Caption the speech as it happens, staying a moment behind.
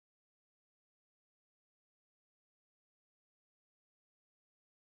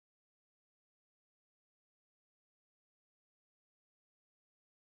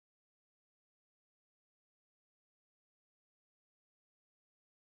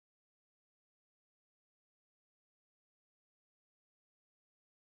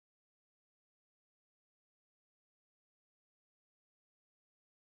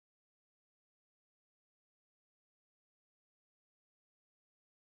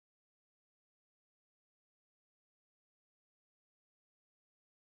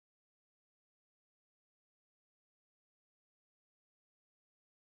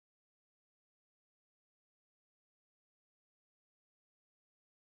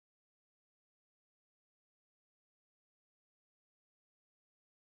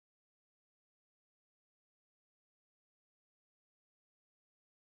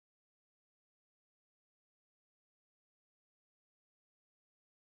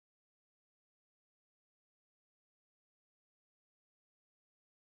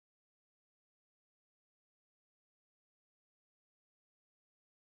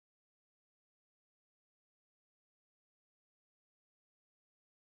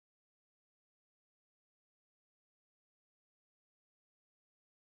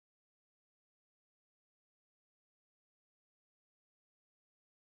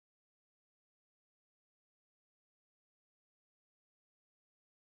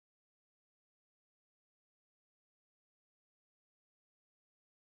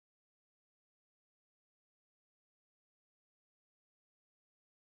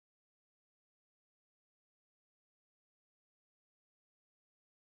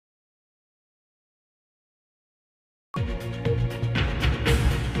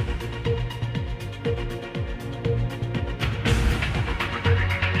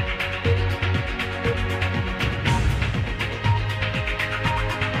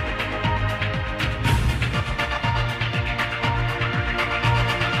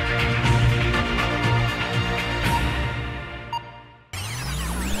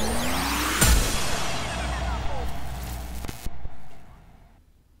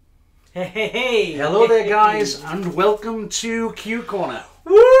Hey! Hello there, guys, and welcome to Q Corner.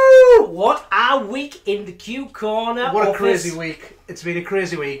 Woo! What a week in the Q Corner. What a crazy week. It's been a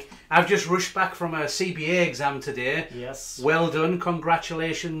crazy week. I've just rushed back from a CBA exam today. Yes. Well done.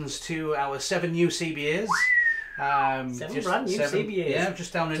 Congratulations to our 7 new CBAs. Seven brand new CBAs. Yeah,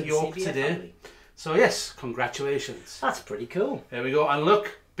 just down in York CBA today. family. So, yes, congratulations. That's pretty cool. There we go. And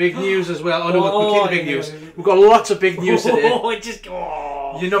look, big news as well. Oh, no, we keep the big news. yeah. We've got lots of big news today. Oh, it just... Oh.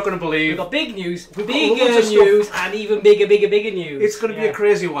 You're not going to believe. We've got big news, got bigger loads of news, stuff. and even bigger news. It's going to be a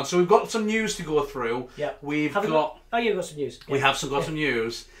crazy one. So we've got some news to go through. Yeah. We've Have we got... Oh, you've got some news. We Yeah. have got some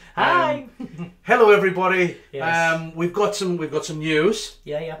news. Hi. Hello, everybody. Yes. We've got some news.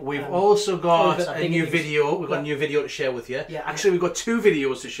 Yeah. We've also got we've got a new news. video. We've got a new video to share with you. Yeah. Actually, we've got 2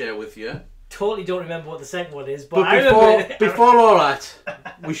 videos to share with you. Totally don't remember what the second one is, but But I remember it. before all that,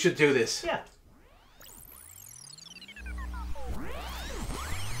 we should do this. Yeah.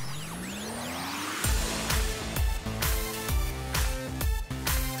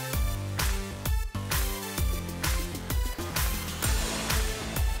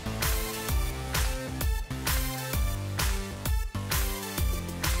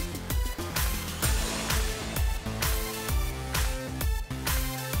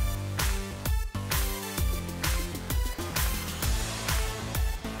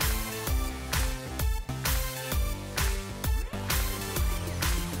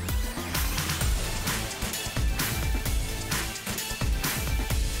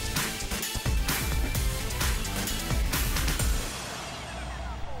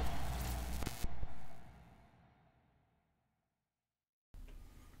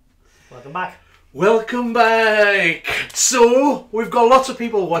 Welcome back. Welcome back. So we've got lots of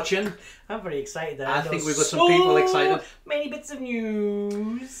people watching. I'm very excited there. I think we've got some people excited. Many bits of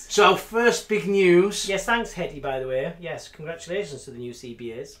news. So our first big news. Yes, thanks, Hetty, by the way. Yes, congratulations to the new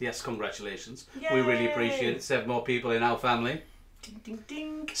CBAs. Yes, congratulations. Yay. We really appreciate it. 7 more people in our family. Ding, ding,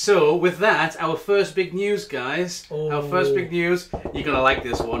 ding. So, with that, our first big news, guys. Oh. Our first big news. You're going to like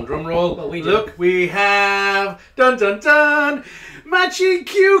this one. Drum roll. Well, we do. Look, we have... Dun, dun, dun! Matching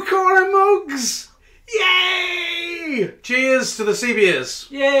Q Corner mugs! Yay! Cheers to the CBS.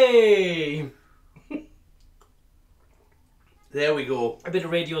 Yay! There we go. A bit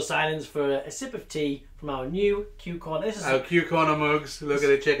of radio silence for a sip of tea from our new Q Corner. This is, Our Q Corner mugs. Look at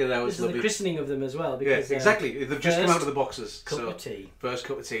it. Check it out. this It's is the lovely. christening of them as well. Yeah, Because, exactly. They've just come first out of the boxes. cup So, of tea. first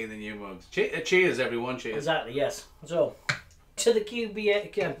cup of tea in the new mugs. Cheers, everyone. Cheers. Exactly, yes. So, to the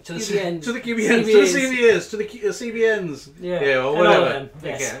QBA, to the CBNs. To the QBNs, to the CBS, to the CBNs. Yeah. or And all of whatever. them,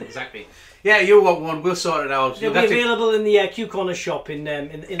 yes. Yeah, exactly. Yeah, you want one, we'll sort it out. They'll be available in the Q Corner shop in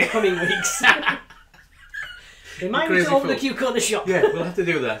the coming weeks. Remind me to open the Q Corner shop. Yeah, we'll have to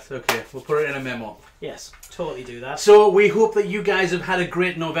do that. Okay, we'll put it in a memo. Yes, totally do that. So we hope that you guys have had a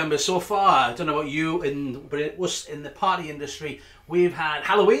great November so far. I don't know about you, but it was in the party industry. We've had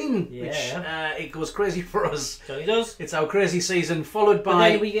Halloween, which it goes crazy for us. Totally does. It's our crazy season, followed But by...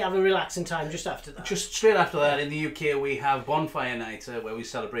 then we have a relaxing time just after that. Just straight after that, in the UK, we have Bonfire Night, where we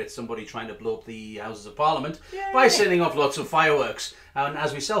celebrate somebody trying to blow up the Houses of Parliament by setting off lots of fireworks. And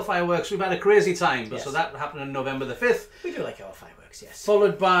as we sell fireworks, we've had a crazy time. Yes. So that happened on November the 5th. We do like our fireworks, yes.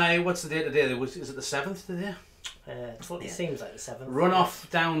 Followed by, what's the date today? Is it the 7th today? It seems like the 7th. Run off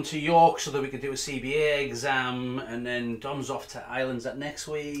down to York so that we could do a CBA exam, and then Dom's off to Islands that next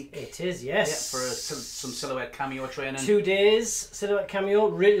week. It is, yes. Yeah, for some silhouette cameo training. 2 days, silhouette cameo.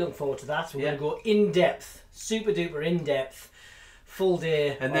 Really looking forward to that. We're Yeah. going to go in depth, super duper in depth, full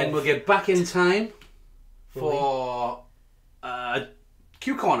day. And then we'll get back in time for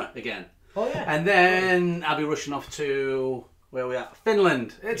Q Corner again. Oh yeah. And then I'll be rushing off to where we are,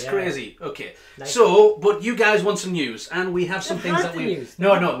 Finland. It's crazy. Okay. Nice. So, but you guys want some news, and we have some We've things had that the we. news.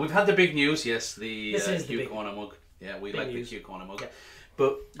 No, we've had the big news. Yes, This is the Q big Corner mug. Yeah, we like news. the Q Corner mug. Yeah.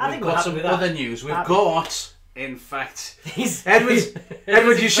 But I we've think we're got happy some with that. other news. We've Happy. got, in fact, He's-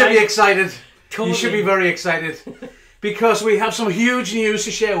 Edward, you should be excited. Totally. You should be very excited because we have some huge news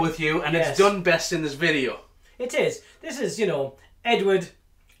to share with you, and Yes. it's done best in this video. It is. This is, Edward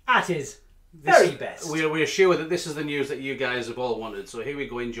at his very best. We're sure that this is the news that you guys have all wanted. So here we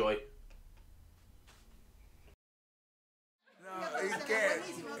go. Enjoy.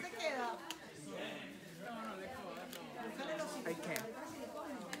 I can.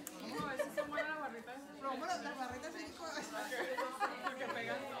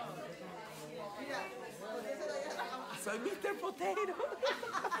 Soy Mr. Potato.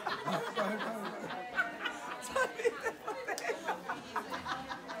 Soy Mr. Potato.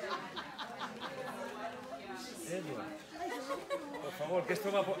 Edward, por favor, que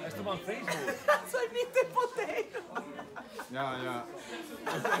esto va en Facebook. Soy Mr. Potato. Ya.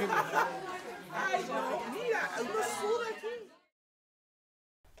 Ay, no, mira, uno suda aquí.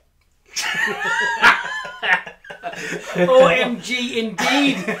 OMG,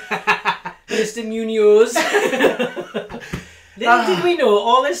 indeed, Mr. Muñoz. Little did we know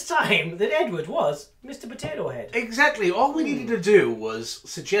all this time that Edward was Mr. Potato Head. Exactly. All we needed to do was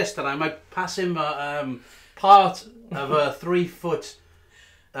suggest that I might pass him part of a 3-foot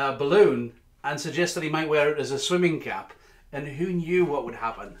balloon and suggest that he might wear it as a swimming cap, and who knew what would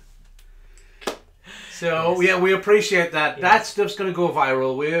happen. So Yes. yeah, we appreciate that. Yes. That stuff's going to go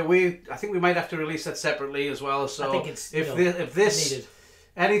viral. I think we might have to release that separately as well. So I think it's if needed.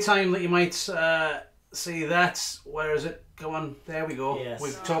 any time that you might see that, where is it? Go on, there we go. Yes.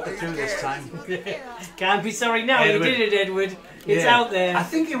 We've talked it through this time. Can't be sorry now. Edward. You did it, Edward. It's Yeah. out there. I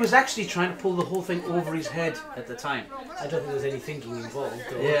think he was actually trying to pull the whole thing over his head at the time. I don't think there was any thinking involved.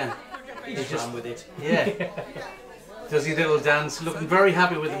 Though. Yeah. He just ran with it. Yeah. Does his little dance, looking very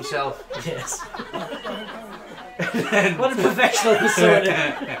happy with himself. Yes. What a professional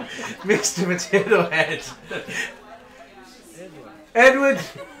persona. Mr. Potato Head. Edward,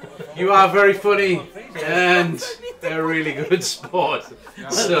 you are very funny and a really good sport.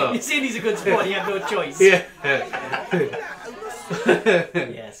 So, You've seen he's a good sport. You have no choice. yeah.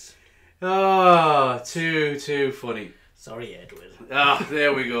 Yes. Oh, too funny. Sorry, Edward. Ah,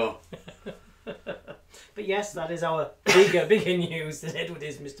 there we go. But yes, that is our bigger news that Edward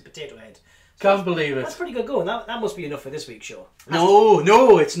is Mr. Potato Head. Can't believe That's it. pretty good going. That must be enough for this week's show.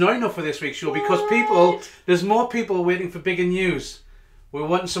 No, it's not enough for this week's show because there's more people waiting for bigger news. We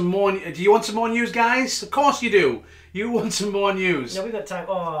want some more. Do you want some more news, guys? Of course you do. You want some more news. No, we've got time.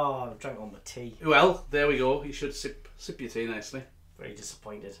 Oh, I've drank all my tea. Well, there we go. You should sip your tea nicely. Very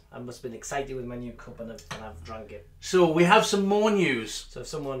disappointed. I must have been excited with my new cup and I've drank it. So we have some more news. So if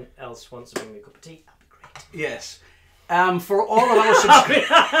someone else wants to bring me a cup of tea, that'd be great. Yes. For all of our subscribers,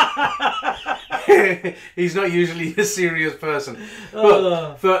 he's not usually a serious person.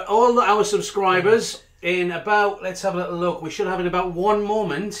 But for all our subscribers, in about, let's have a little look. We should have in about 1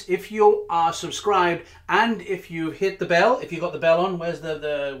 moment. If you are subscribed and if you hit the bell, if you got the bell on, where's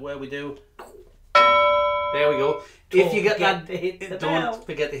the where we do? There we go. If you get that, don't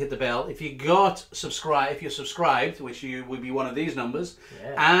forget to hit the bell. If you got subscribe, if you're subscribed, which you would be one of these numbers,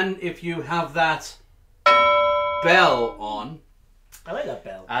 and if you have that bell on, I like that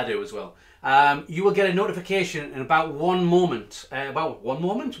bell. I do as well. You will get a notification in about 1 moment.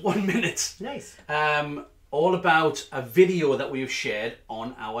 1 minute. Nice. All about a video that we've shared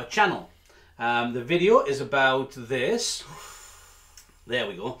on our channel. The video is about this. There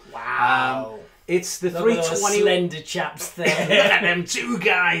we go. Wow. It's the Look at those 320. slender chaps there. Look at them 2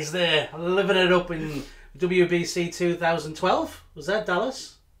 guys there, living it up in WBC 2012. Was that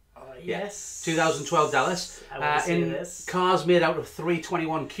Dallas? Yes. 2012 Dallas. I want to see In this. cars made out of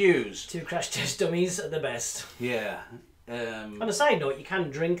 321Qs. 2 crash test dummies are the best. Yeah. On a side note, you can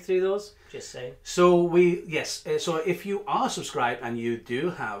drink through those. Just saying. So so if you are subscribed and you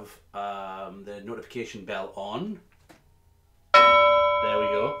do have the notification bell on, there we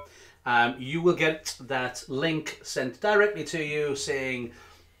go. You will get that link sent directly to you saying,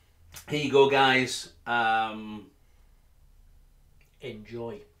 "Here you go, guys.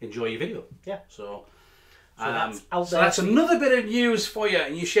 Enjoy Enjoy your video." Yeah. So that's out so there that's for you. another bit of news for you.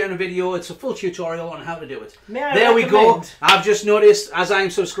 And you share a video. It's a full tutorial on how to do it. May I There we go. recommend- I've just noticed as I'm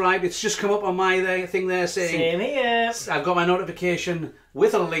subscribed, it's just come up on my thing there saying. Same here. I've got my notification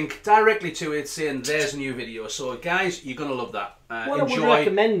with a link directly to it saying there's a new video. So guys, you're going to love that. What I would Enjoy.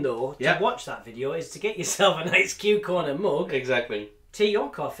 recommend though, to Yeah. watch that video is to get yourself a nice Q corner mug, Exactly. tea or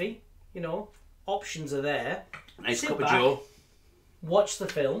coffee, you know, options are there. Nice Sit cup back, of Joe. Watch the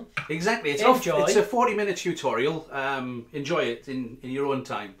film. Exactly. It's Enjoy. it's a 40-minute tutorial. Enjoy it in your own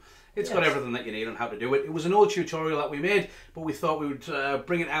time. It's got Yes. everything that you need on how to do it. It was an old tutorial that we made, but we thought we would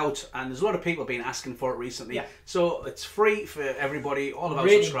bring it out, and there's a lot of people been asking for it recently. Yeah. So it's free for everybody, all of our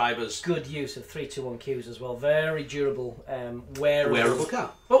Really subscribers. Good use of 321Qs as well. Very durable, wearable. Wearable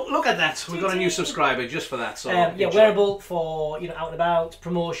car. Oh, look at that. We've got a new subscriber just for that. So Yeah, enjoy. wearable for out and about,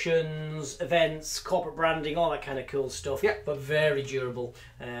 promotions, events, corporate branding, all that kind of cool stuff. Yeah. But very durable.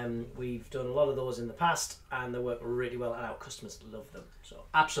 We've done a lot of those in the past, and they work really well, and our customers love them. So.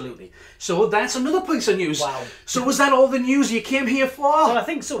 Absolutely. So that's another piece of news. Wow. So was that all the news you came here for? So I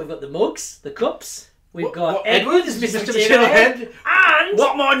think so. We've got the mugs, the cups. We've got what, Edward as Mr. Mr. Potato Potato Head? Head. And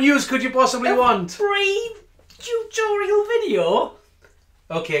What more news could you possibly want? free tutorial video.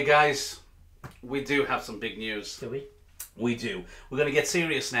 Okay, guys, we do have some big news. Do we? We do. We're going to get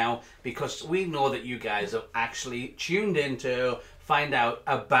serious now because we know that you guys have actually tuned in to find out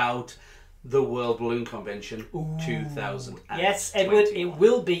about the World Balloon Convention 2000. Yes, Edward, it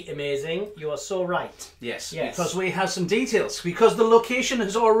will be amazing. You are so right. Yes, Yes. because we have some details. Because the location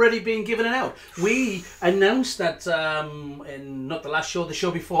has already been given out. We announced that in not the last show, the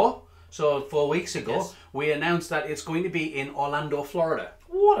show before, so 4 weeks ago, Yes. we announced that it's going to be in Orlando, Florida.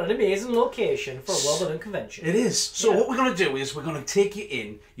 What an amazing location for a World Balloon Convention. It is. So Yeah. what we're going to do is we're going to take you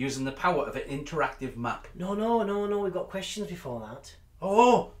in using the power of an interactive map. No. We've got questions before that.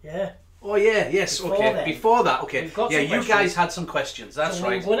 Oh, Yeah. oh yeah, yes, Before okay. then, Before that, okay. we've got Yeah, some you questions. guys had some questions. That's So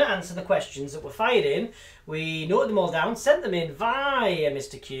right. we're going to answer the questions that were fired in. We noted them all down, sent them in via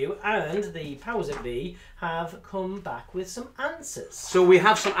Mr. Q, and the powers that be have come back with some answers. So we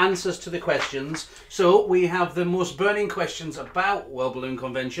have some answers to the questions. So we have the most burning questions about World Balloon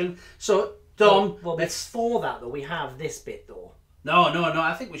Convention. So Dom, Well, let's. before that, though, we have this bit, though. No.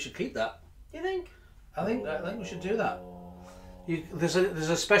 I think we should keep that. You think? I think we should do that. There's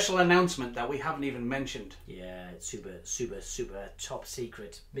a special announcement that we haven't even mentioned. Yeah, it's super top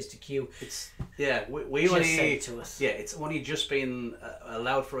secret. Mr. Q. Yeah, we Just only sent it to us. Yeah, it's only just been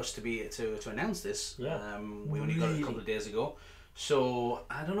allowed for us to announce this. Yeah. We only got it a couple of days ago, so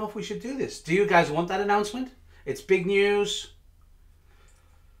I don't know if we should do this. Do you guys want that announcement? It's big news.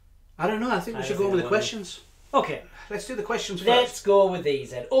 I don't know. I think we should go over the questions. Okay, Let's do the questions first. let's go with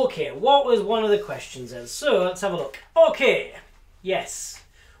these then. Okay, what was one of the questions then? So let's have a look. Okay, yes.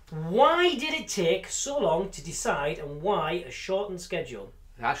 Why did it take so long to decide, and why a shortened schedule?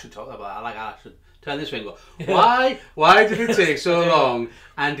 I should talk about. I should turn this way and go. Why did it take so long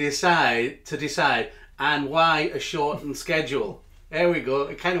and decide, and why a shortened schedule? There we go.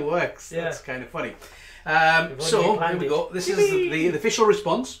 It kind of works. Yeah. That's kind of funny. already So here planned we it. go. This is the official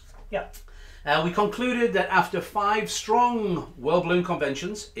response. Yeah. We concluded that after 5 strong World Balloon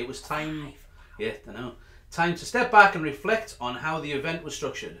Conventions, it was time. Yeah, I know. Time to step back and reflect on how the event was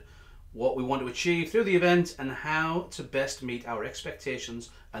structured, what we want to achieve through the event, and how to best meet our expectations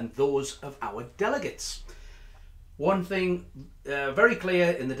and those of our delegates. One thing very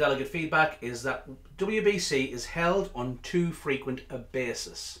clear in the delegate feedback is that WBC is held on too frequent a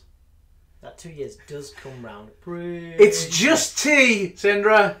basis. That 2 years does come round. Pretty It's just tea,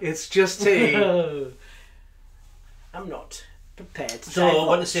 Sindra. It's just tea. I'm not prepared to So say what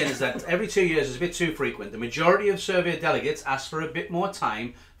much. they're saying is that every 2 years is a bit too frequent. The majority of surveyed delegates ask for a bit more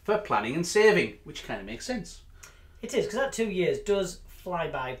time for planning and saving, which kind of makes sense. It is, because that 2 years does fly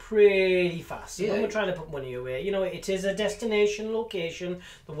by pretty fast. Yeah. When we're trying to put money away, you know, it is a destination location.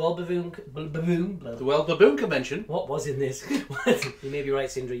 The World The World Balloon Convention. What was in this? You may be right,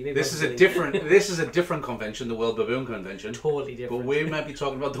 Sindri. You may be This is a right. different. This is a different convention, the World Balloon Convention. Totally different. But we might be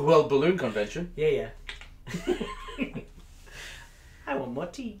talking about the World Balloon Convention. Yeah. I want more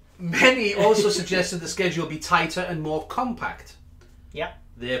tea. Many also suggested the schedule be tighter and more compact. Yeah.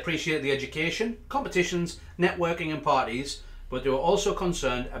 They appreciate the education, competitions, networking and parties, but they were also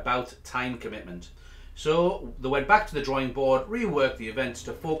concerned about time commitment. So they went back to the drawing board, reworked the events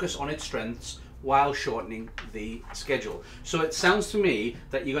to focus on its strengths while shortening the schedule. So it sounds to me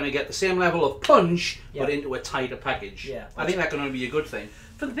that you're going to get the same level of punch, but Yeah. into a tighter package. Yeah. I think that can only be a good thing.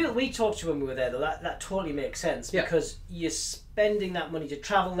 For the people we talked to when we were there, though, that totally makes sense, Yeah. because you're spending that money to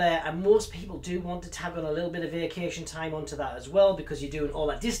travel there, and most people do want to tag on a little bit of vacation time onto that as well, because you're doing all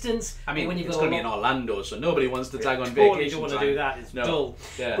that distance. I mean, but when you it's go going to be in along- Orlando, so nobody wants to tag on totally vacation don't want time. to do that. It's No. dull.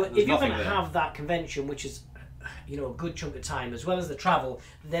 Yeah, But there's if you're going nothing to there. have that convention, which is, you know, a good chunk of time as well as the travel,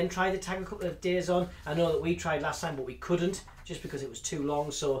 then try to tag a couple of days on. I know that we tried last time, but we couldn't just because it was too long.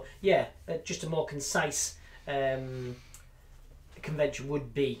 So yeah, just a more concise convention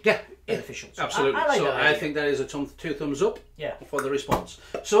would be beneficial. So Absolutely. I like so that I idea. think that is a two thumbs up Yeah. for the response.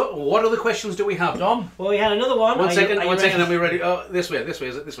 So what other questions do we have, Dom? Well, we had another one. One second, Are you one second, ready? are we ready? Oh, this way, is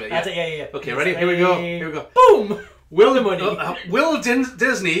it this way? That's it, yeah. Okay, This ready? way. Here we go, here we go. Boom! Will, the money. Will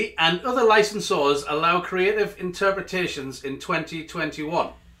Disney and other licensors allow creative interpretations in 2021?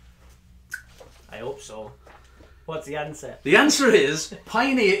 I hope so. What's the answer? The answer is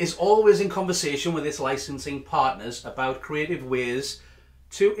Pioneer is always in conversation with its licensing partners about creative ways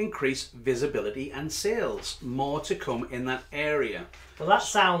to increase visibility and sales. More to come in that area. Well, that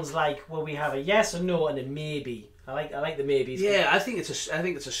sounds like, well, we have a yes, a no, and a maybe. I like the maybes. Yeah, I think it's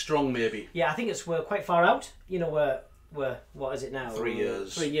a strong maybe. Yeah, I think we're quite far out. You know, we're what is it now? 3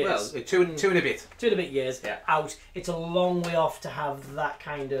 years. 3 years. Well, two and a bit. 2 and a bit years Yeah. out. It's a long way off to have that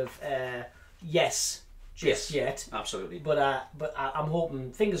kind of yes just yet. Absolutely. But I'm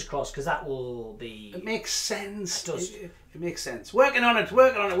hoping, fingers crossed, because that will be. It makes sense. It does. It makes sense. Working on it.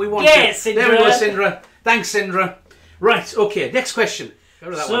 We want Yes, it. Sindra. There we go, Sindra. Thanks, Sindra. Right, okay, next question. Go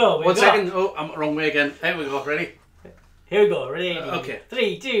to that So, one. we got- 1 second. Oh, I'm wrong way again. There we go. Ready? Here we go. Ready? Okay.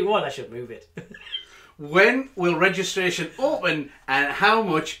 3, 2, 1. I should move it. When will registration open and how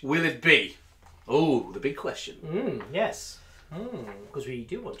much will it be? Oh, the big question. Yes. Because we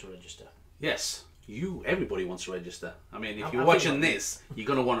do want to register. Yes, everybody wants to register. I mean, if you're I watching think- this, you're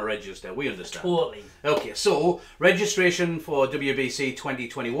going to want to register. We understand. Totally. Okay, so registration for WBC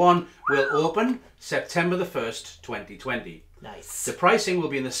 2021 will open September the 1st, 2020. Nice. The pricing will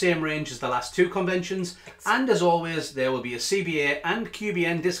be in the same range as the last 2 conventions, and as always, there will be a CBA and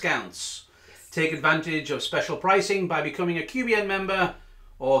QBN discounts. Take advantage of special pricing by becoming a QBN member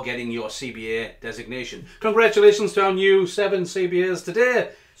or getting your CBA designation. Congratulations to our new 7 CBAs today.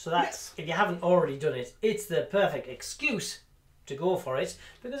 So that's, if you haven't already done it, it's the perfect excuse to go for it,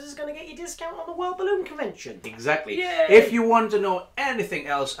 because it's going to get you a discount on the World Balloon Convention. Exactly. Yay! If you want to know anything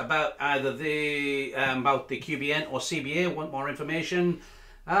else about either the QBN or CBA, want more information,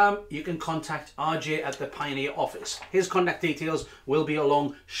 you can contact RJ at the Pioneer office. His contact details will be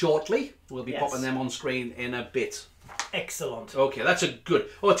along shortly. We'll be Yes. popping them on screen in a bit. Excellent. Okay, that's a good.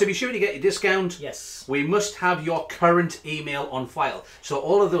 Oh, to be sure to get your discount, Yes. we must have your current email on file. So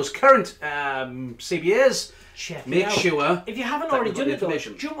all of those current CBAs, Check make it out. sure If you haven't that already you've got done the it, though,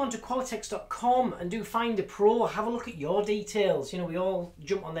 information. jump onto Qualatex.com and do Find a Pro. Have a look at your details. You know, we all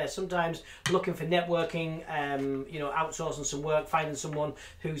jump on there sometimes looking for networking, you know, outsourcing some work, finding someone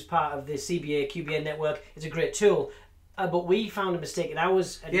who's part of the CBA, QBN network. It's a great tool. But we found a mistake in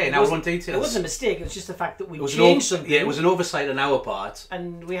ours. And Yeah, it in our wasn't- own details. It wasn't a mistake. It was just the fact that we It was changed something. Yeah, it was an oversight on our part.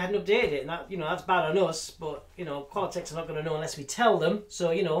 And we hadn't updated it, and that, you know, that's bad on us. But you know, Qualatex are not going to know unless we tell them.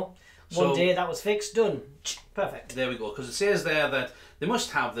 So you know, one So- day that was fixed, done, perfect. There we go, because it says there that they must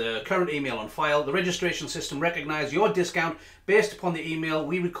have the current email on file. The registration system recognises your discount based upon the email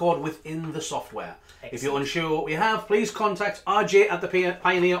we record within the software. If you're unsure what we have, please contact RJ at the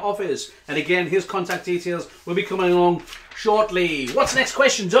Pioneer office. And again, his contact details will be coming along shortly. What's the next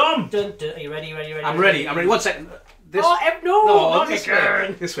question, Dom? Dun, dun. Are you ready? I'm ready. 1 second. This, Oh, no, not this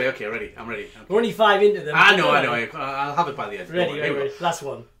again. way. This way. Okay, ready. I'm ready. We're only 5 into them. I know. I'll have it by the end. Don't Ready, worry. Here we go. ready. Last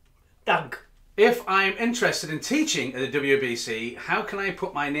one. Dank. If I'm interested in teaching at the WBC, how can I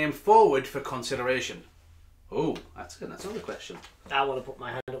put my name forward for consideration? Oh, that's good. That's another question. I want to put my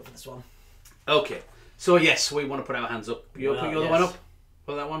hand up for this one. Okay, so yes, we want to put our hands up. You put your other one yes. up.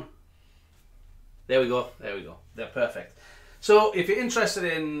 Put that one. There we go. There we go. They're perfect. So if you're interested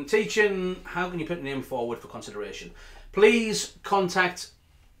in teaching, how can you put your name forward for consideration? Please contact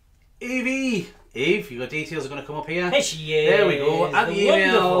Evie. Eve, your details are going to come up here. Here she is. There we go. At the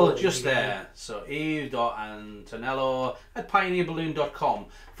email, wonderful just Evie. there. So eve.antonello@pioneerbaloon.com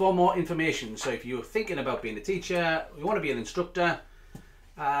for more information. So if you're thinking about being a teacher, you want to be an instructor,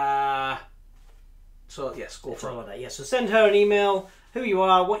 so yes, go It's for all it. of that, yes. So send her an email, who you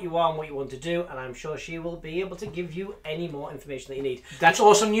are, and what you want to do, and I'm sure she will be able to give you any more information that you need. That's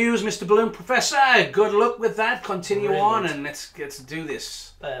awesome news, Mr. Balloon Professor. Good luck with that. Continue on, Brilliant. and let's do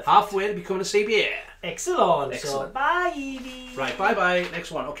this. Perfect. Halfway to becoming a CBA. Excellent. So Excellent. bye, Evie. Right, bye.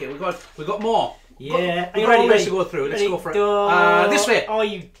 Next one. Okay, we've got more. Yeah. We've got all this to go through. Let's go for it. This way. Oh,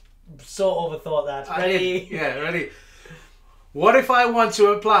 you so overthought that. Ready? Yeah, ready. What if I want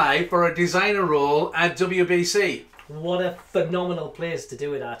to apply for a designer role at WBC? What a phenomenal place to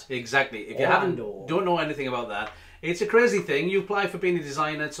do it at. Exactly. If you Orlando. don't know anything about that, it's a crazy thing. You apply for being a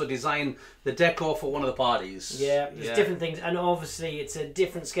designer, so design the decor for one of the parties. Yeah, there's different things, and obviously it's a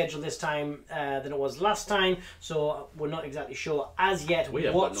different schedule this time than it was last time, so we're not exactly sure as yet We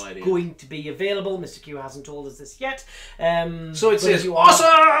have got what's no idea. going to be available. Mr. Q hasn't told us this yet. So it but says, if you are-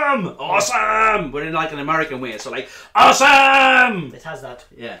 awesome! Awesome! But in like an American way, so like, awesome! It has that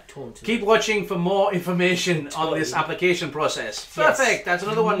Yeah. tone to Keep watching for more information on this application process. Yes. Perfect. That's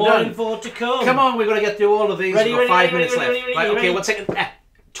another one More done. info to come. Come on, we've got to get through all of these. Ready, We've got ready, 5 ready, minutes ready, left. ready, Right, okay, ready. 1 second.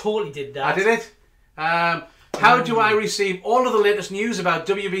 Totally did that. I did it. How do I receive all of the latest news about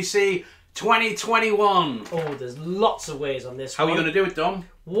WBC 2021? Oh, there's lots of ways on this How are one. you going to do it, Dom?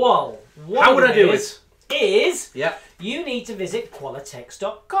 Well, one How would I do way it? is Yeah. you need to visit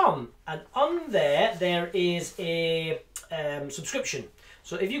Qualatex.com, and on there is a subscription.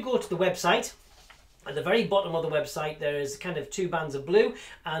 So if you go to the website, at the very bottom of the website there is kind of 2 bands of blue,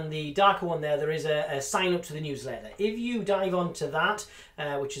 and the darker one there is a sign up to the newsletter. If you dive onto that,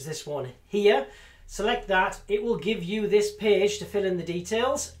 which is this one here, select that. It will give you this page to fill in the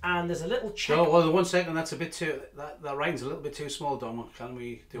details, and there's a little check. Oh, well, 1 second, that's a bit too, that writing's a little bit too small, Dom. Can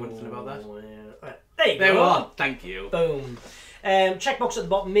we do anything about that? Right, there you There we go. are, thank you. Boom. Checkbox at the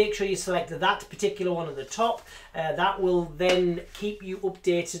bottom, make sure you select that particular one at the top. That will then keep you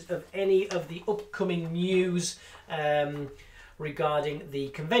updated of any of the upcoming news regarding the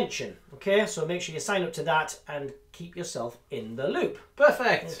convention. Okay, so make sure you sign up to that and keep yourself in the loop.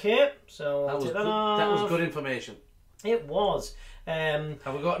 Perfect. Okay, so That was good information. It was.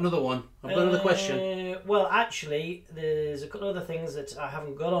 Have we got another one? I've got another question. Well, actually, there's a couple of other things that I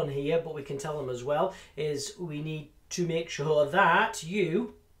haven't got on here, but we can tell them as well. Is we need to make sure that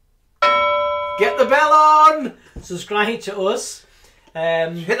you Get the bell on! subscribe to us.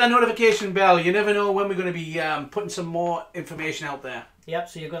 Hit that notification bell. You never know when we're going to be putting some more information out there. Yep,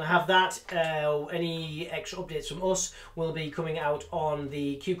 so you're going to have that. Any extra updates from us will be coming out on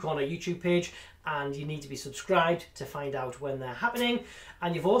the Q Corner YouTube page, and you need to be subscribed to find out when they're happening.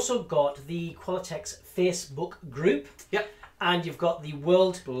 And you've also got the Qualatex Facebook group. Yep. And you've got the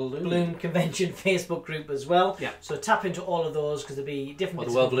World Balloon Convention Facebook group as well. Yeah. So tap into all of those because there'll be different Or the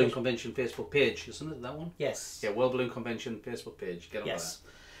bits World of Balloon information. Convention Facebook page, isn't it, that one? Yes. Yeah, World Balloon Convention Facebook page. Get on Yes.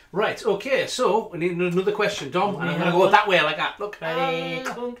 that. Right, okay, so we need another question, Dom. And I'm going to have go one. that way like that. Look. Ready?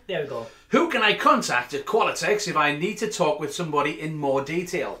 Clunk. There we go. Who can I contact at Qualatex if I need to talk with somebody in more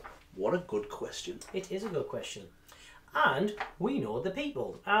detail? What a good question. It is a good question. And we know the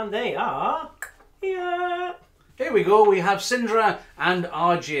people. And they are here. Here we go, we have Sindra and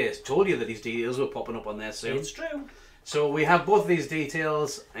RJ. Told you that these details were popping up on there soon. It's true. So we have both these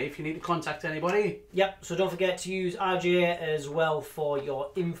details if you need to contact anybody. Yep, so don't forget to use RJ as well for your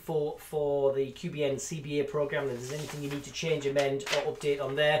info for the QBN CBA program. If there's anything you need to change, amend or update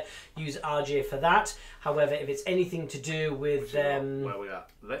on there, use RJ for that. However, if it's anything to do with Where we are.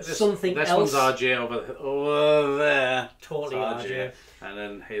 something this else. one's RJ over there. Totally It's RJ. And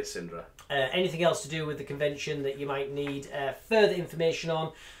then here's Sindra. Anything else to do with the convention that you might need further information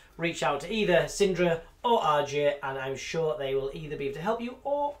on, reach out to either Sindra or RJ, and I'm sure they will either be able to help you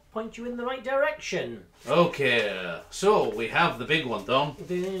or point you in the right direction. Okay, so we have the big one, Dom.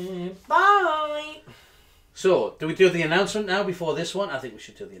 Bye! So, do we do the announcement now before this one? I think we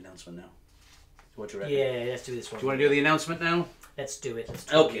should do the announcement now. What do you reckon? Yeah, let's do this one. Do you want to do the announcement now? Let's do it. Let's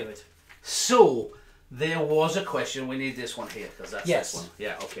totally Okay. do it. So, there was a question. We need this one here because that's Yes. this one.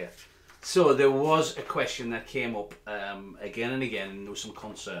 Yeah, okay. So, there was a question that came up again and again, and there were some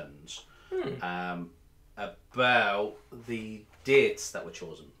concerns about the dates that were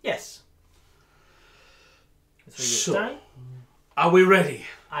chosen. Yes. 3 years So- time. Are we ready?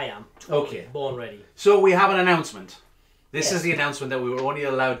 I am. Totally Okay. born ready. So, we have an announcement. This Yes. is the announcement that we were only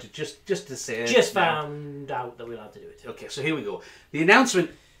allowed to just to say. Just now. found out that we're allowed to do it. Okay, so here we go. The announcement,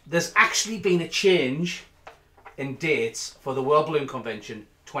 there's actually been a change in dates for the World Balloon Convention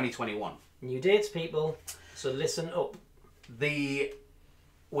 2021. New dates, people. So listen up.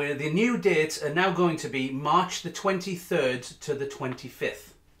 Where the new dates are now going to be March the 23rd to the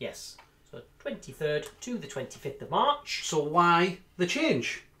 25th. Yes. So 23rd to the 25th of March. So why the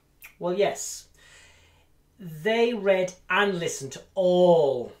change? Well, yes. They read and listened to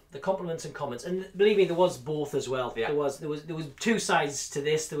all the compliments and comments, and believe me, there was both as well. Yeah. There was two sides to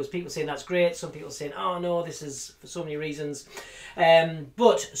this. There was people saying that's great, some people saying, oh no, this is for so many reasons.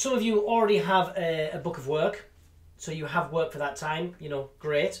 But some of you already have a book of work, so you have work for that time. You know,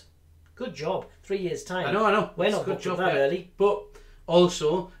 great, good job. 3 years time. I know. We're It's not a good booked job that there. early. But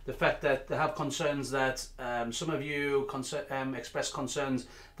also the fact that they have concerns that some of you expressed concerns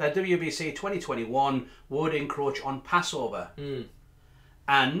that WBC 2021 would encroach on Passover.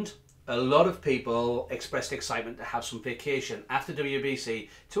 And a lot of people expressed excitement to have some vacation after WBC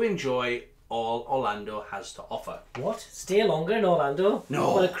to enjoy all Orlando has to offer. What? Stay longer in Orlando?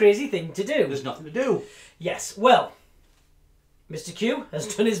 No. What a crazy thing to do. There's nothing to do. Yes, well, Mr. Q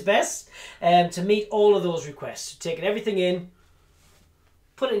has done his best to meet all of those requests, taken everything in,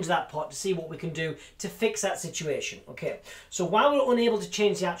 put it into that pot to see what we can do to fix that situation. Okay, so while we're unable to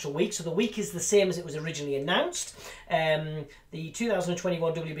change the actual week, so the week is the same as it was originally announced, the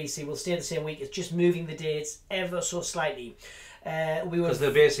 2021 WBC will stay the same week. It's just moving the dates ever so slightly. Because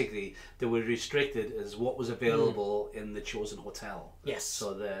they were restricted as what was available in the chosen hotel. Yes.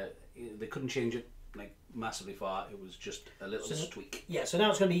 So they couldn't change it like massively far. It was just a little tweak. Yeah, so now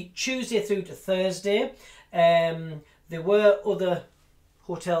it's going to be Tuesday through to Thursday. There were other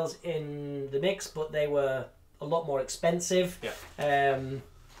hotels in the mix, but they were a lot more expensive. Yeah.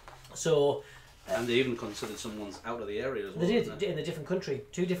 So And they even considered some ones out of the area as well. They did in a different country,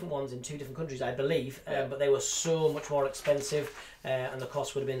 2 different ones in 2 different countries, I believe. But they were so much more expensive, and the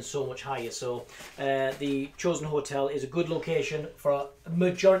cost would have been so much higher. So the chosen hotel is a good location for a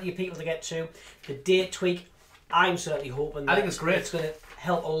majority of people to get to. The date tweak, I'm certainly hoping that I think it's great. It's going to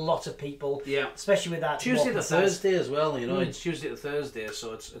help a lot of people. Yeah, especially with that Tuesday more to precise- Thursday as well. You know, it's Tuesday to Thursday,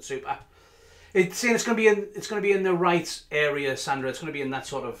 so it's super. It's saying it's going to be in the right area, Sandra. It's going to be in that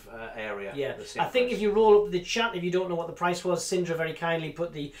sort of area. Yeah, the same I think price. if you roll up the chat, if you don't know what the price was, Sindra very kindly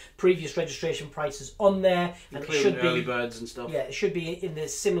put the previous registration prices on there, and including it should early be birds and stuff. yeah, it should be in the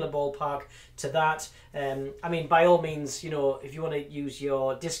similar ballpark to that. I mean, by all means, you know, if you want to use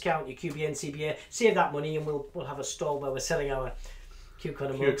your discount, your QBN, CBA, save that money, and we'll have a stall where we're selling our Q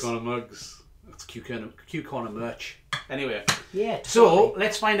Corner mugs. Q-Corner mugs. It's Q-Corner merch. Anyway, Yeah. so totally.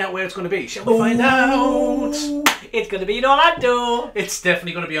 let's find out where it's going to be. Shall we find out? It's going to be in Orlando. It's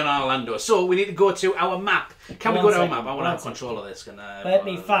definitely going to be on Orlando. So we need to go to our map. Can we One go to our second, map? I want one to have second. control of this. Let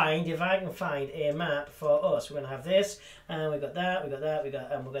me find, if I can find a map for us. We're going to have this, and we got that, and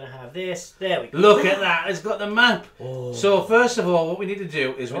we're going to have this. There we go. Look at that. It's got the map. Oh. So first of all, what we need to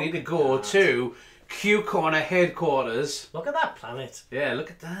do is we need to go to Q Corner headquarters. Look at that planet. Yeah,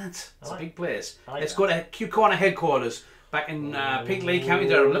 look at that. It's a big place. I like Let's that. go to Q Corner headquarters back in Peakley, County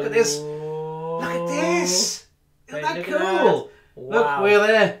Durham. Look at this. Look at this. Isn't that Look at cool? that. Look, Wow. we're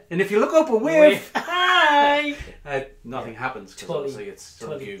there. And if you look up and wave, Hi. nothing happens because Totally- obviously it's still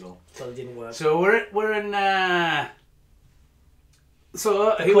totally. Google. So it didn't work. So we're in.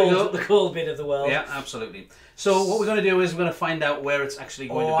 So The here we go. cold bit of the world. Yeah, absolutely. So what we're going to do is we're going to find out where it's actually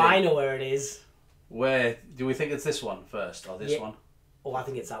going Oh, to be. I know where it is. Where do we think it's this one first or this Yeah. one? Oh, I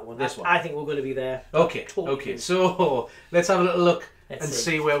think it's that one. This one. I think we're going to be there. Okay, Totally. okay. So let's have a little look Let's and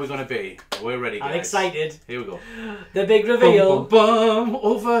see. see where we're going to be. We're ready, guys. I'm excited. Here we go. The big Bum, reveal. bum,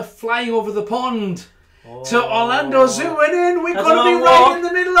 bum, flying over the pond Oh. to Orlando, zooming in. We're That's going to be a right rock. in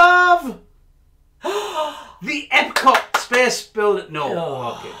the middle of the Epcot space building. No,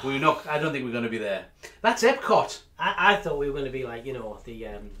 Oh. okay. We're not. I don't think we're going to be there. That's Epcot. I thought we were going to be like, you know, the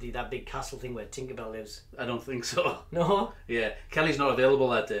that big castle thing where Tinkerbell lives. I don't think so. No? Yeah, Kelly's not available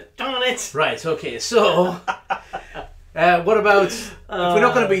that day. Darn it! Right. Okay. So, what about if we're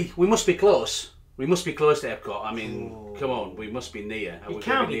not going to be? We must be close. We must be close to Epcot. I mean, come on. We must be near. You We're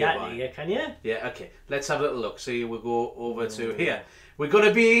can't gonna be nearby. that near, can you? Yeah, okay. Let's have a little look. See, we'll go over to here. We're going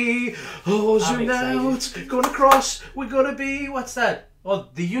to be... Oh, zoom out. excited. Going across. We're going to be... What's that? Oh,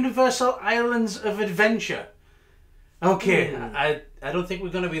 the Universal Islands of Adventure. Okay. I don't think we're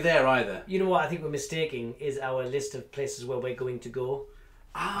going to be there either. You know what I think we're mistaking is our list of places where we're going to go.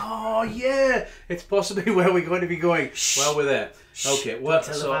 Oh, yeah. It's possibly where we're going to be going while we're there. Okay. Don't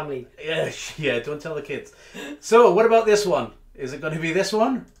tell the family. Yeah, don't tell the kids. So, what about this one? Is it going to be this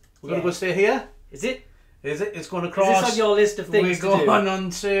one? We're going Yeah. to go stay here? Is it? Is it? It's going to Is cross. this on your list of things We're to going do? on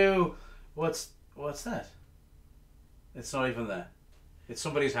to what's that? It's not even there. It's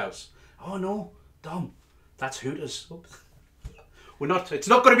somebody's house. Oh no, Dom, that's Hooters. Oops. We're not. It's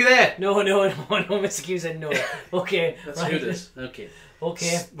not going to be there. No, Mr. Q said no. Okay. That's right. Hooters. Okay.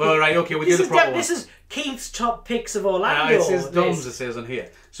 Okay. Well, right. Okay, we do the proper one. This is Keith's top picks of Orlando. It says Dom's. This. It says on here.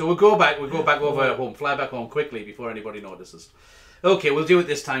 So we'll go back. We'll go back over home. Fly back home quickly before anybody notices. Okay, we'll do it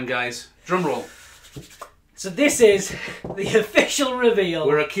this time, guys. Drum roll. So this is the official reveal.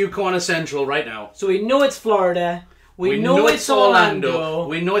 We're at Q Corner Central right now. So we know it's Florida. We know it's Orlando.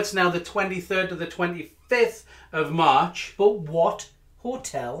 We know it's now the 23rd to the 25th of March. But what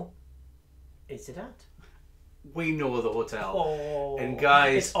hotel is it at? We know the hotel. Oh, And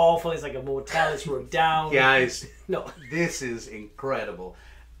guys- it's awful. It's like a motel. It's run down. Guys, No. this is incredible.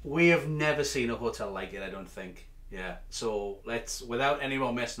 We have never seen a hotel like it, I don't think. Yeah. So let's, without any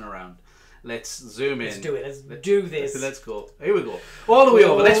more messing around, let's zoom in. Let's do it. Let's do this. Let's go. Here we go. All the way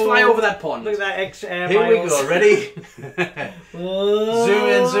over. Let's fly over that pond. Look at that extra air Here we miles. go. Ready? Oh, Zoom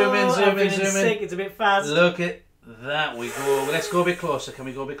in, zoom in, zoom I'm in, feeling zoom in. sick. It's a bit fast. Look at that. We go. Let's go a bit closer. Can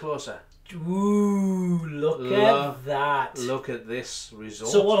we go a bit closer? Ooh, look at that. Look at this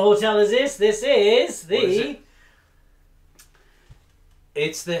resort. So what hotel is this? This is the... What is it?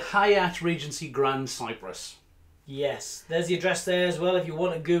 It's the Hyatt Regency Grand Cyprus. Yes, there's the address there as well if you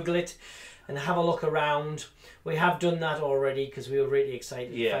want to Google it and have a look around. We have done that already because we were really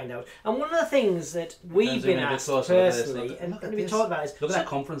excited to find out. And one of the things that we've been asked personally and we talked about is... Look at that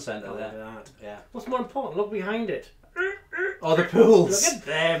conference centre Look there. at that. Yeah. What's more important? Look behind it. Oh, the pools. Look at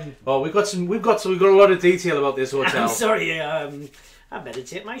them. Oh, we've got a lot of detail about this hotel. I'm sorry, I better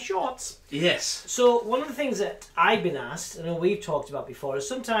take my shorts. Yes. So one of the things that I've been asked, and we've talked about before, is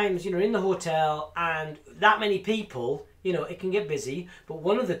sometimes, you know, in the hotel and that many people, you know, it can get busy. But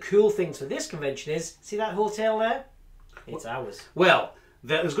one of the cool things for this convention is, see that hotel there? It's ours. Well,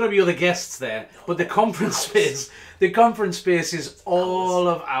 there's going to be other guests there, but the conference space is all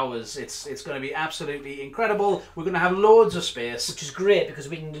of ours. It's going to be absolutely incredible. We're going to have loads of space, Which is great because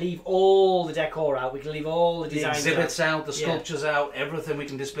we can leave all the decor out. We can leave all the the designs exhibits out, the sculptures out, everything. We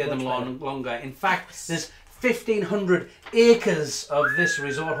can display them longer. In fact, there's 1,500 acres of this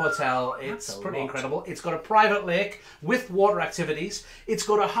resort hotel. It's pretty incredible. It's got a private lake with water activities. It's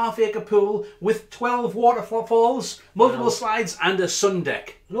got a half-acre pool with 12 waterfalls, multiple slides, and a sun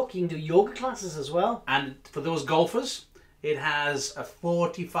deck. Look, you can do yoga classes as well. And for those golfers, it has a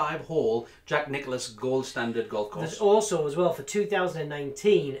 45-hole Jack Nicklaus Gold Standard golf course. There's also, as well, for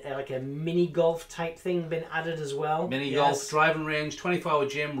 2019, like a mini golf type thing been added as well. Mini golf, driving range, 24-hour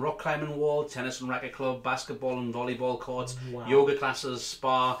gym, rock climbing wall, tennis and racket club, basketball and volleyball courts, yoga classes,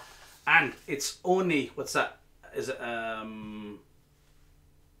 spa, and it's only, what's that? Is it?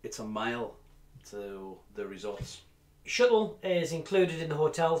 It's a mile to the resorts. Shuttle is included in the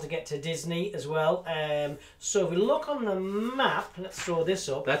hotel to get to Disney as well. So if we look on the map, let's throw this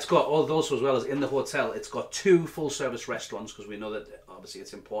up. That's got all those as well as in the hotel. It's got 2 full-service restaurants because we know that obviously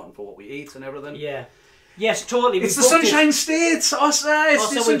it's important for what we eat and everything. Yeah. Yes, totally. It's the Sunshine States, Ossa.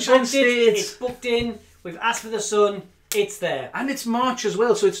 It's the Sunshine States. It's booked in. We've asked for the sun. It's there. And it's March as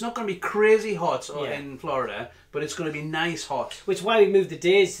well, so it's not going to be crazy hot in Florida, but it's going to be nice hot. Which is why we moved the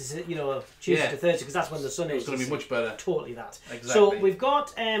days to, you know, Tuesday to Thursday, because that's when the sun is. It's going to be much better. Totally that. Exactly. So we've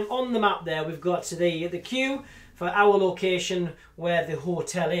got on the map there, we've got the queue for our location where the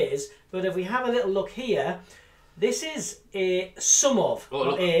hotel is. But if we have a little look here, this is some of. Oh,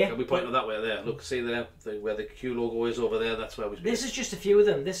 look, can we point it that way there? Look, see there, where the Q logo is over there, that's where we. This is just a few of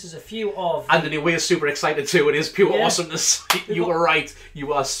them. This is a few of. Anthony, we're super excited too. It is pure awesomeness. You are right.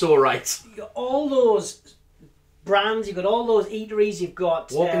 You are so right. You've got all those brands, you've got all those eateries, you've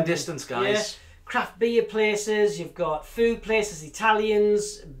got. Walking distance, guys. Yeah, craft beer places, you've got food places,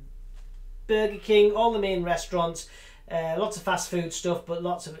 Italians, Burger King, all the main restaurants, lots of fast food stuff, but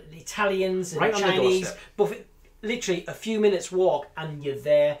lots of Italians and right Chinese. Buffet. Literally a few minutes walk and you're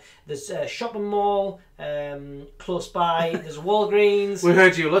there. There's a shopping mall close by. There's Walgreens. We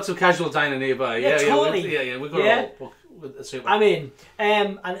heard you. Lots of casual dining nearby. Yeah, totally. We've got it all. Super. I'm in.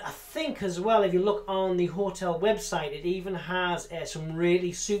 And I think as well, if you look on the hotel website, it even has some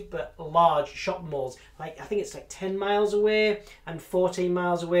really super large shopping malls. Like I think it's like 10 miles away and 14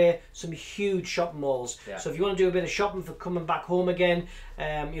 miles away. Some huge shopping malls. Yeah. So if you want to do a bit of shopping for coming back home again,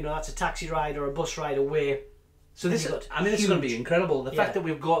 you know, that's a taxi ride or a bus ride away. So this is, I mean, it's going to be incredible. The fact that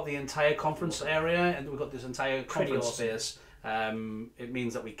we've got the entire conference area and we've got this entire conference space, it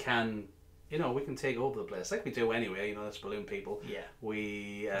means that we can, you know, we can take over the place like we do anyway. You know, that's balloon people. Yeah,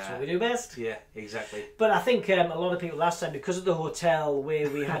 that's what we do best. Yeah, exactly. But I think a lot of people last time, because of the hotel where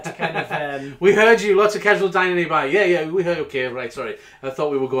we had to kind of we heard you. Lots of casual dining nearby. Yeah, we heard. Okay, right. Sorry, I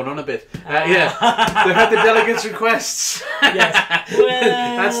thought we were going on a bit. Yeah, they had the delegates' requests. Yes,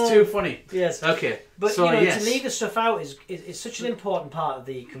 well, that's too funny. Yes. Okay. But so, you know, to leave the stuff out is such an important part of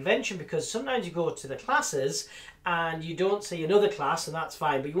the convention, because sometimes you go to the classes and you don't see another class, and that's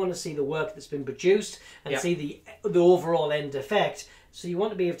fine, but you want to see the work that's been produced and see the overall end effect. So you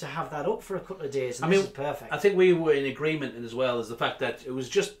want to be able to have that up for a couple of days, and this is perfect. I think we were in agreement as well as the fact that it was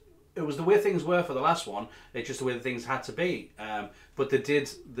the way things were for the last one. It's just the way things had to be. But they did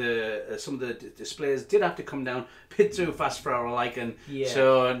some of the displays did have to come down a bit too fast for our liking. Yeah.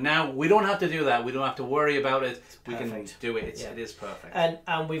 So now we don't have to do that. We don't have to worry about it. We can do it. It is perfect.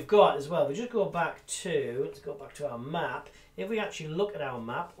 And we've got as well. We just go back to our map. If we actually look at our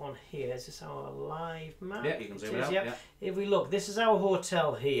map on here, is this our live map? Yeah, you can zoom it out. Yeah. If we look, this is our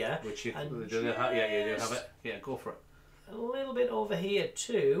hotel here. Which you do have it. Yeah, go for it. A little bit over here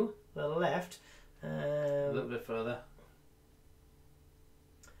to the left. A little bit further.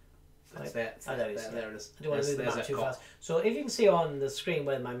 That's there. There it is. I don't want to move the map too fast. So if you can see on the screen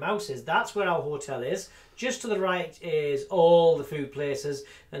where my mouse is, that's where our hotel is. Just to the right is all the food places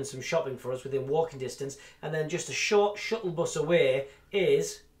and some shopping for us within walking distance. And then just a short shuttle bus away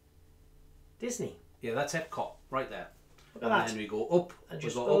is Disney. Yeah, that's Epcot right there. Look at that. And then we go up. And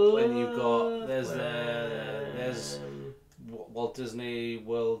you've got there's Walt Disney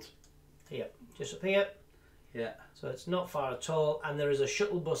World. Yep, just up here. Yeah. So it's not far at all, and there is a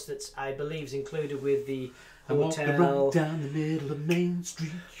shuttle bus that's, I believe, is included with the hotel. Down the middle of Main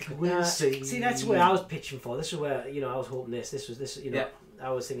Street, USA. See, that's where I was pitching for. This is where, you know, I was hoping this. This was this. You know,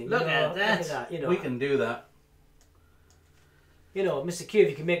 I was thinking. Look at that. You know, we can do that. You know, Mr. Q, if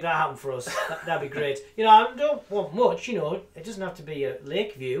you can make that happen for us, that'd be great. You know, I don't want much, you know, it doesn't have to be a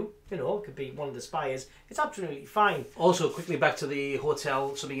lake view, you know, it could be one of the spires. It's absolutely fine. Also, quickly back to the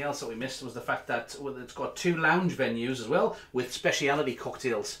hotel, something else that we missed was the fact that it's got 2 lounge venues as well, with speciality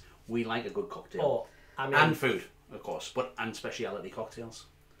cocktails. We like a good cocktail. Oh, I mean... And food, of course, and speciality cocktails.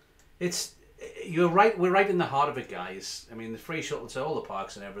 You're right, we're right in the heart of it, guys. I mean, the free shuttle to all the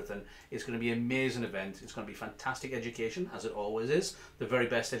parks and everything. It's going to be an amazing event. It's going to be fantastic education, as it always is. The very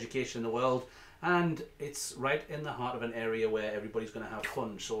best education in the world. And it's right in the heart of an area where everybody's going to have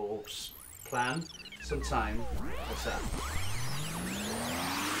fun. So plan some time. What's that?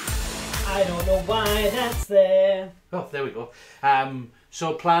 I don't know why that's there. Oh, there we go.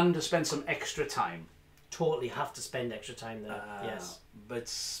 So plan to spend some extra time. Totally have to spend extra time there, yes.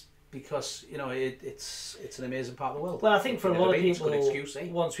 But... because, you know, it's an amazing part of the world. Well, I think for a lot of people, good excuse, eh?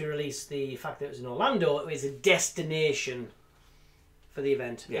 once we release the fact that it was in Orlando, it was a destination for the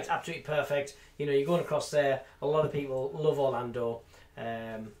event. Yeah. It's absolutely perfect. You know, you're going across there. A lot of people love Orlando,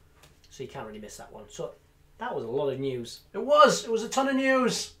 so you can't really miss that one. So that was a lot of news. It was a ton of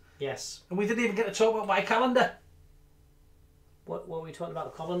news. Yes. And we didn't even get to talk about my calendar. What were we talking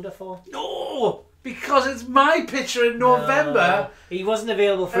about the calendar for? No! Because it's my picture in November. He wasn't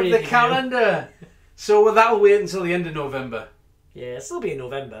available for of the calendar. So that'll wait until the end of November. Yeah, it'll still be in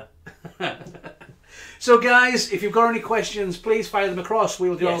November. So guys, if you've got any questions, please fire them across.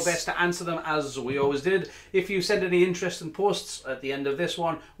 We'll do Yes. our best to answer them as we always did. If you send any interesting posts at the end of this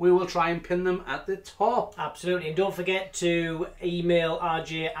one, we will try and pin them at the top. Absolutely. And don't forget to email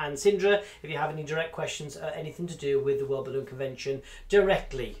RJ and Sindra if you have any direct questions or anything to do with the World Balloon Convention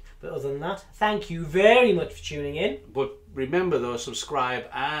directly. But other than that, thank you very much for tuning in. But remember though, subscribe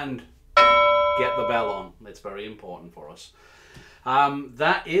and get the bell on. It's very important for us.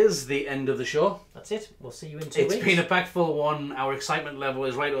 That is the end of the show. That's it. We'll see you in 2 weeks. It's been a packed full one. Our excitement level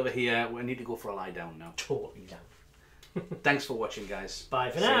is right over here. We need to go for a lie down now. Totally down. Thanks for watching, guys.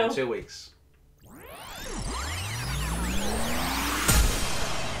 Bye for See now. you in 2 weeks.